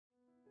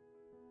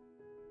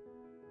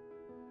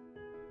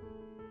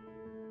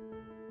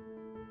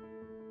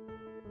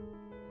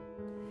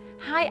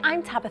Hi,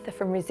 I'm Tabitha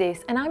from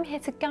Rizues and I'm here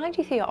to guide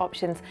you through your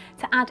options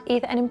to add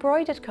either an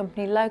embroidered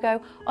company logo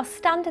or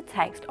standard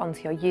text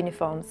onto your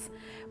uniforms.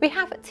 We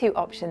have two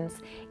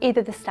options,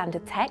 either the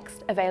standard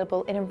text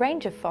available in a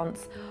range of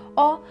fonts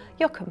or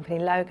your company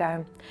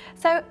logo.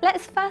 So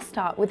let's first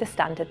start with the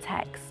standard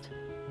text.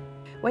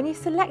 When you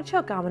select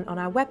your garment on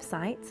our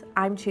website,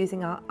 I'm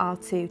choosing our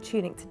R2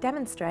 tunic to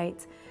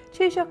demonstrate,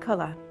 choose your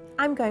colour.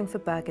 I'm going for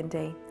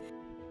burgundy.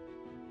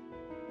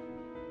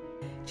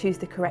 Choose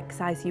the correct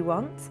size you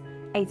want,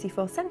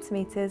 84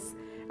 centimetres,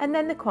 and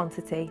then the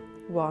quantity,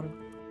 1.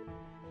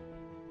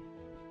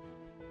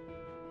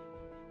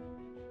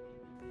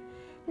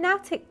 Now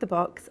tick the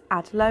box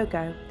Add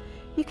Logo.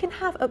 You can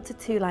have up to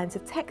 2 lines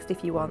of text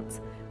if you want,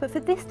 but for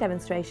this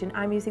demonstration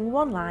I'm using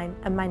 1 line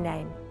and my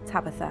name,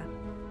 Tabitha.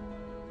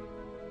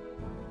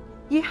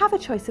 You have a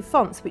choice of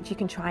fonts which you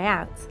can try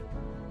out.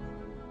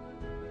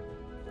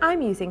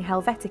 I'm using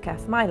Helvetica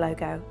for my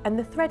logo and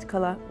the thread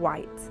colour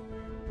white.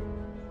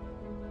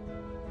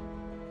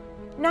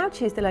 Now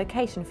choose the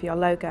location for your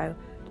logo,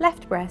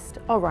 left breast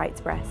or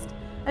right breast.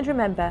 And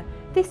remember,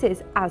 this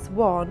is as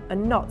worn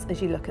and not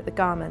as you look at the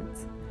garment.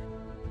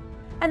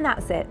 And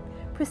that's it.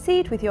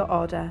 Proceed with your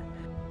order.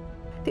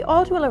 The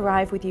order will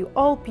arrive with you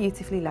all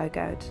beautifully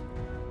logoed.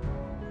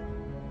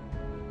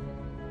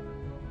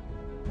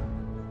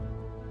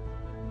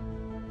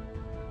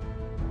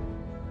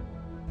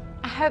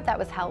 I hope that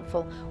was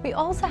helpful. We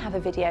also have a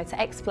video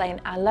to explain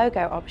our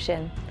logo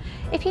option.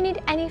 If you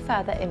need any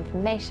further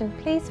information,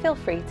 please feel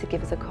free to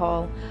give us a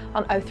call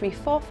on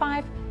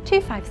 0345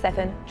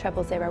 257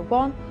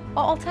 0001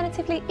 or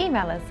alternatively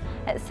email us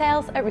at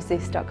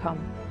sales@rizues.com.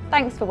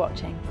 Thanks for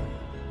watching.